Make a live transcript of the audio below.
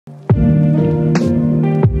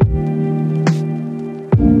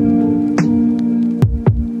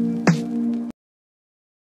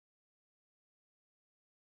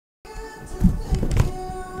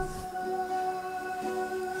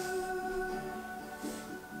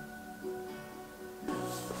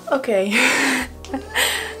Okay.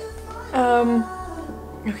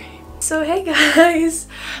 Okay. So hey guys.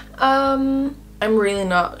 I'm really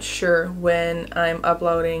not sure when I'm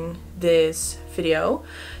uploading this video.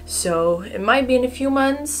 So it might be in a few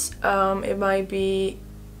months, it might be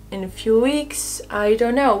in a few weeks, I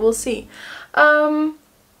don't know, we'll see.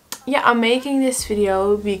 Yeah, I'm making this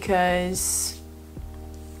video because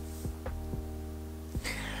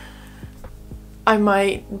I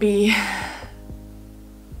might be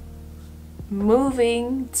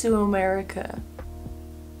moving to America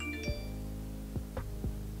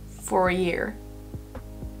for a year.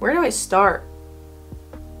 Where do I start?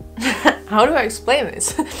 How do I explain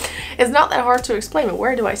this? It's not that hard to explain, but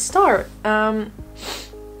where do I start?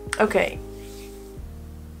 Okay.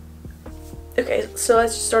 Okay, so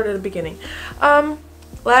let's just start at the beginning.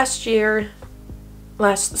 Last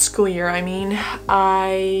school year, I mean,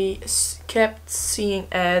 I kept seeing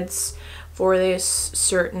ads for this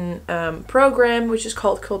certain program, which is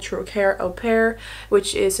called Cultural Care Au Pair,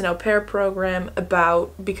 which is an au pair program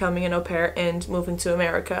about becoming an au pair and moving to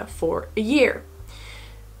America for a year.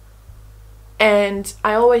 And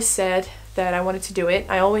I always said that I wanted to do it.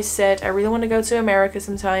 I always said I really want to go to America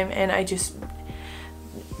sometime, and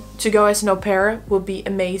to go as an au pair would be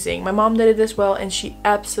amazing. My mom did it as well, and she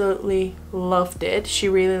absolutely loved it. She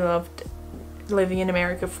really loved living in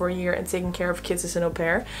America for a year and taking care of kids as an au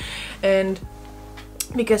pair. And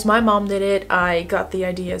because my mom did it, I got the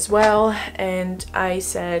idea as well, and I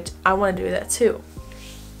said I want to do that too.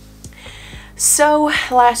 So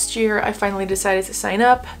last year I finally decided to sign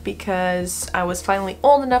up because I was finally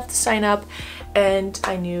old enough to sign up, and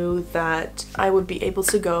I knew that I would be able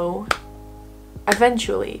to go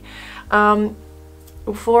eventually.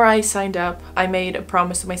 Before I signed up, I made a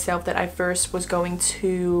promise to myself that I first was going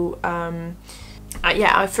to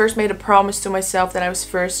I first made a promise to myself that I was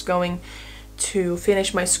first going to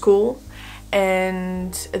finish my school,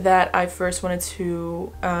 and that I first wanted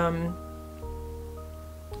to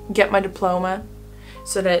get my diploma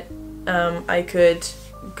so that I could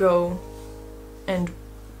go and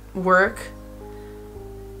work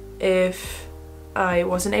if I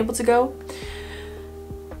wasn't able to go.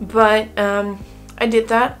 But I did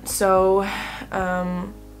that, so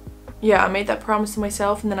yeah, I made that promise to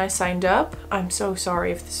myself, and then I signed up. I'm so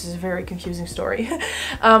sorry if this is a very confusing story.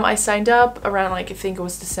 I signed up around, like, I think it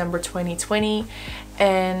was December 2020,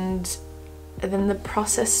 and then the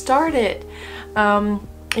process started.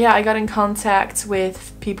 Yeah, I got in contact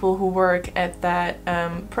with people who work at that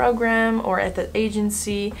program or at that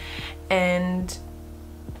agency, and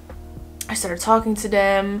I started talking to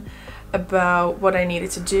them about what I needed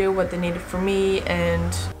to do, what they needed from me,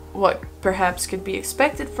 and what perhaps could be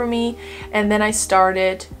expected from me. And then I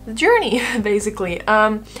started the journey, basically.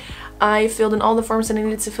 I filled in all the forms that I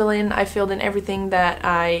needed to fill in. I filled in everything that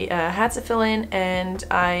I had to fill in, and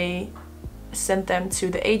I sent them to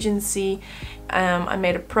the agency. I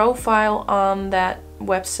made a profile on that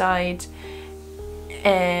website,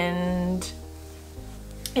 and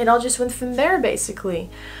it all just went from there, basically.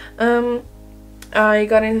 I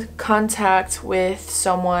got in contact with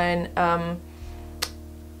someone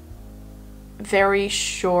very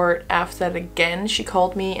short after that again. She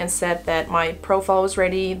called me and said that my profile was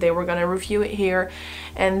ready, they were gonna review it here,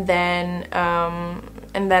 and then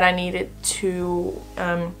and that I needed to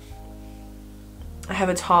have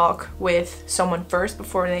a talk with someone first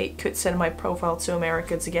before they could send my profile to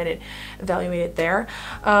America to get it evaluated there.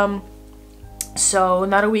 So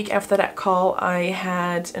not a week after that call, I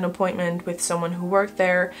had an appointment with someone who worked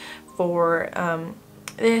there for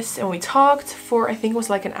this, and we talked for, I think it was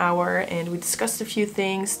like an hour, and we discussed a few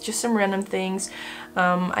things, just some random things.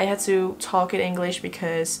 I had to talk in English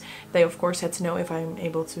because they of course had to know if I'm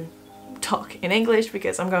able to talk in English,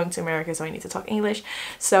 because I'm going to America, so I need to talk English.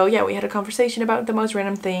 So yeah, we had a conversation about the most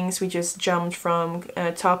random things. We just jumped from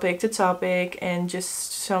topic to topic and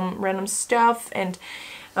just some random stuff, and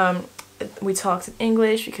we talked in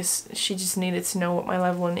English because she just needed to know what my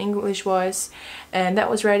level in English was, and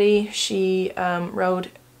that was ready. She wrote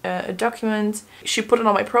a document, she put it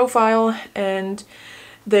on my profile, and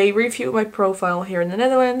they reviewed my profile here in the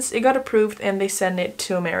Netherlands. It got approved, and they sent it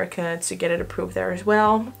to America to get it approved there as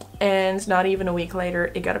well. And not even a week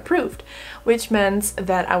later, it got approved, which meant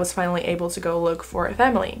that I was finally able to go look for a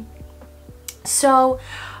family. So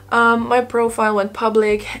my profile went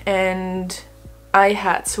public, and I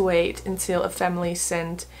had to wait until a family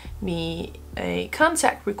sent me a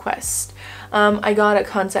contact request. I got a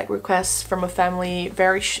contact request from a family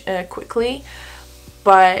very quickly,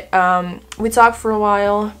 but we talked for a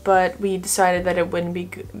while, but we decided that it wouldn't be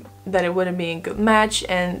good, that it wouldn't be a good match,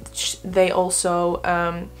 and they also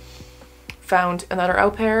found another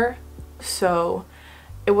au pair, so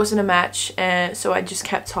it wasn't a match, and so I just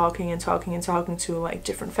kept talking and talking and talking to like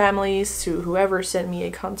different families, to whoever sent me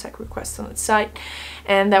a contact request on the site,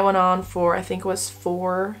 and that went on for, I think it was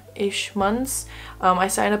 4-ish months. I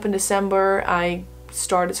signed up in December. I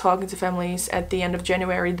started talking to families at the end of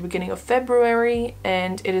January, the beginning of February,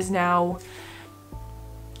 and it is now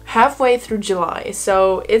halfway through July,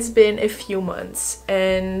 so it's been a few months,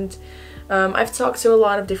 and I've talked to a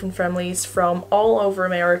lot of different families from all over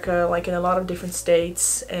America, like in a lot of different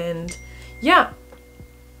states, and yeah.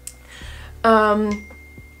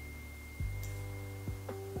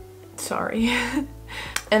 Sorry.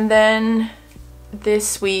 And then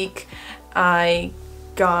this week I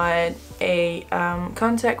got a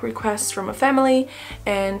contact request from a family,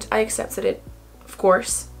 and I accepted it, of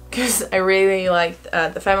course, because I really liked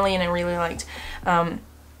the family, and I really liked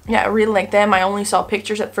yeah, I really liked them. I only saw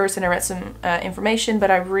pictures at first and I read some information, but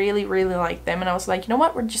I really liked them, and I was like, you know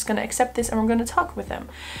what, we're just gonna accept this and we're gonna talk with them.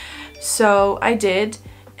 So I did,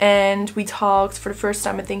 and we talked for the first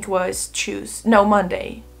time, I think it was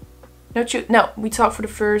Monday. No, we talked for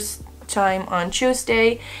the first time on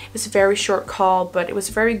Tuesday. It was a very short call, but it was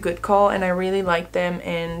a very good call, and I really liked them,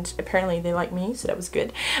 and apparently they liked me, so that was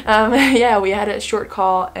good. Yeah, we had a short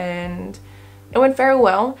call and it went very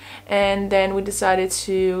well, and then we decided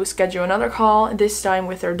to schedule another call, this time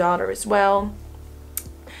with their daughter as well.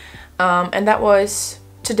 And that was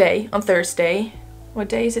today, on Thursday. What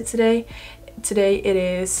day is it today? Today it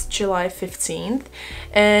is July 15th,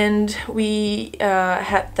 and we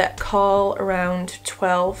had that call around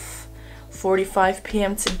 12:45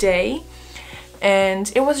 p.m. today, and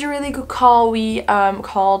it was a really good call.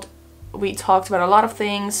 We talked about a lot of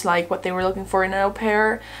things, like what they were looking for in an au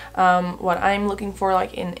pair, what I'm looking for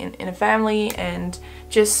like in a family, and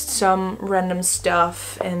just some random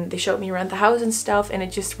stuff, and they showed me around the house and stuff, and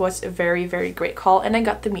it just was a very great call, and I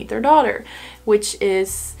got to meet their daughter, which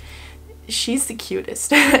is, she's the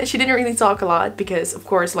cutest. She didn't really talk a lot because, of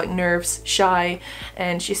course, like nerves, shy,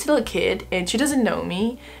 and she's still a kid, and she doesn't know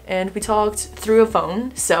me, and we talked through a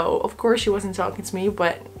phone, so of course she wasn't talking to me,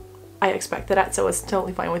 but I expected that, so I was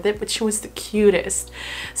totally fine with it, but she was the cutest.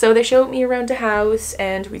 So they showed me around the house,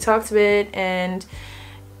 and we talked a bit, and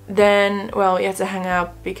then, well, we had to hang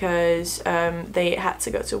up because they had to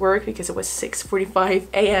go to work because it was 6:45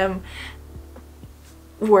 a.m.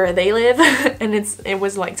 where they live, and it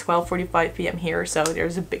was like 12:45 p.m. here, so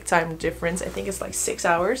there's a big time difference. I think it's like 6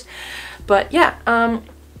 hours. But yeah,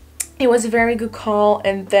 it was a very good call,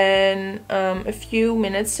 and then a few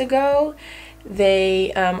minutes ago,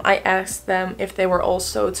 I asked them if they were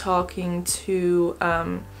also talking to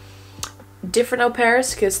different au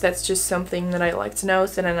pairs, because that's just something that I like to know.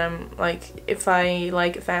 So then I'm like, if I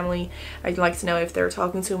like a family, I'd like to know if they're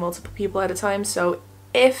talking to multiple people at a time. So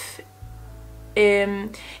if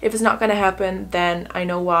it's not gonna happen, then I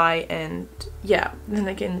know why, and yeah, then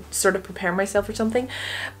I can sort of prepare myself for something.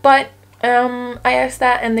 But I asked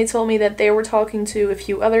that, and they told me that they were talking to a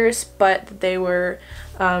few others, but they were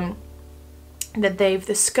that they've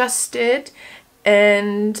discussed it,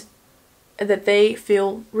 and that they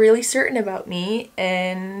feel really certain about me,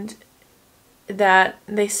 and that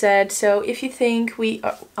they said, so if you think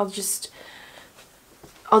I'll just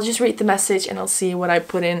read the message, and I'll see what I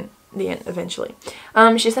put in the end eventually.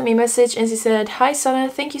 She sent me a message, and she said, "Hi Sanne,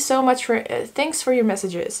 thank you so much for thanks for your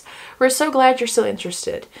messages. We're so glad you're still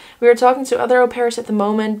interested. We are talking to other au pairs at the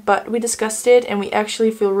moment, but we discussed it, and we actually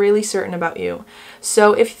feel really certain about you.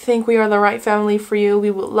 So if you think we are the right family for you, we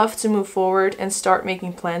would love to move forward and start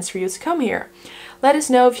making plans for you to come here. Let us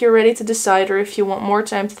know if you're ready to decide, or if you want more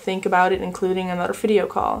time to think about it, including another video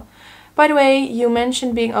call. By the way, you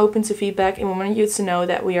mentioned being open to feedback, and we want you to know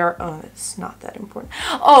that we are..." Oh, it's not that important.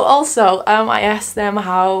 Oh, also, I asked them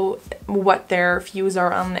what their views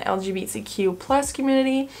are on the LGBTQ plus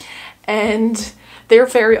community, and they're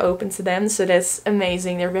very open to them, so that's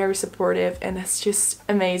amazing. They're very supportive, and that's just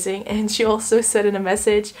amazing. And she also said in a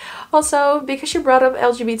message, also, because you brought up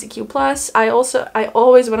LGBTQ plus, I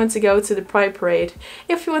always wanted to go to the Pride Parade.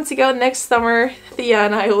 If you want to go next summer, Thea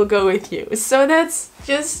and I will go with you. So that's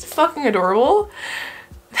just fucking adorable.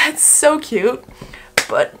 That's so cute.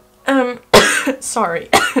 But, sorry.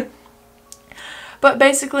 But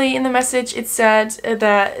basically in the message it said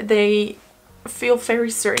that they feel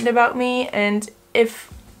very certain about me, and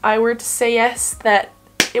if I were to say yes, that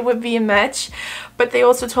it would be a match. But they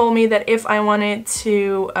also told me that if I wanted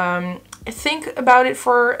to think about it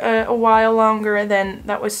for a while longer, then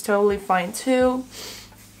that was totally fine too.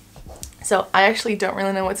 So I actually don't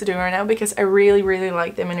really know what to do right now, because I really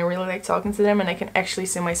like them, and I really like talking to them, and I can actually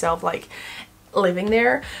see myself like living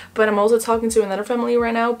there. But I'm also talking to another family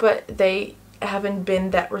right now, but they haven't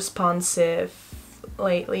been that responsive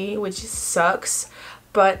lately, which sucks,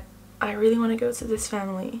 but I really want to go to this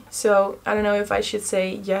family. So I don't know if I should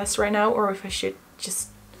say yes right now or if I should just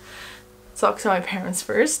talk to my parents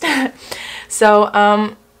first. So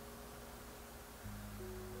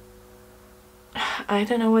I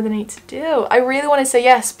don't know what I need to do. I really want to say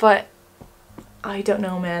yes, but I don't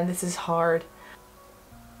know, man. This is hard.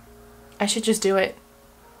 I should just do it.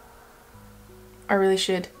 I really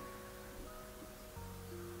should.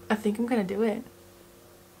 I think I'm gonna do it.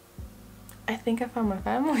 I think I found my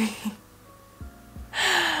family.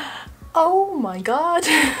 Oh my god.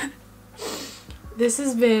 This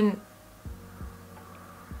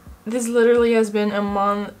literally has been a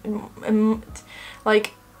month,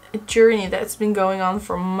 like a journey that's been going on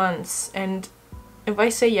for months, and if I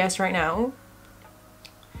say yes right now,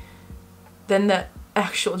 then the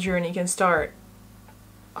actual journey can start.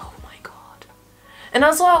 Oh my god. And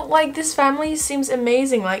also, like, this family seems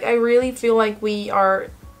amazing. Like, I really feel like we are...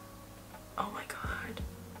 Oh my god.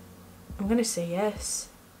 I'm gonna say yes.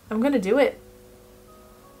 I'm gonna do it.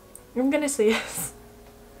 I'm gonna say yes.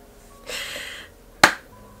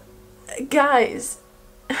 Guys.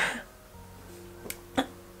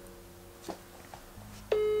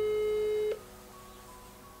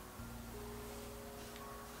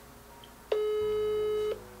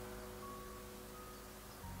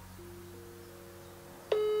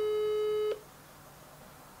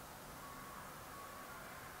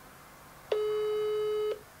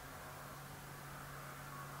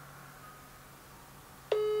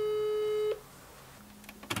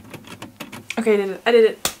 Okay, I did it. I did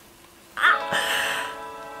it.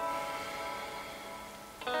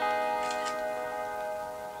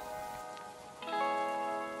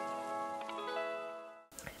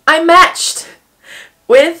 I matched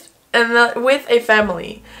with a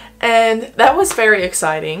family, and that was very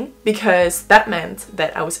exciting because that meant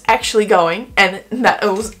that I was actually going and that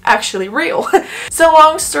it was actually real. So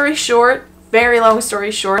long story short, very long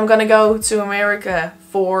story short, I'm gonna go to America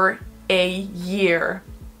for a year.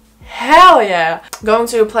 Hell yeah! Going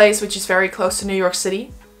to a place which is very close to New York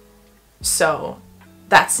City, so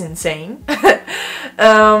that's insane.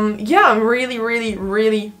 Yeah, I'm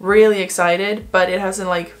really excited, but it hasn't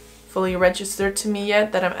like fully registered to me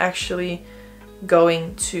yet that I'm actually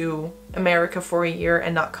going to America for a year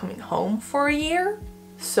and not coming home for a year.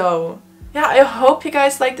 So yeah, I hope you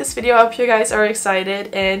guys like this video. I hope you guys are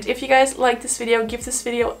excited, and if you guys like this video, give this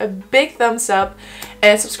video a big thumbs up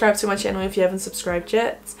and subscribe to my channel if you haven't subscribed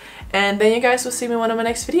yet. And then you guys will see me in one of my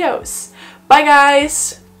next videos. Bye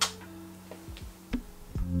guys!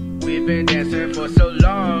 We've been dancing for so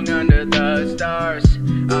long under the stars.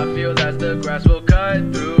 I feel that the grass will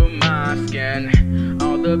cut through my skin.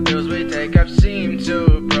 All the bills we take have seemed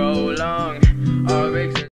to prolong.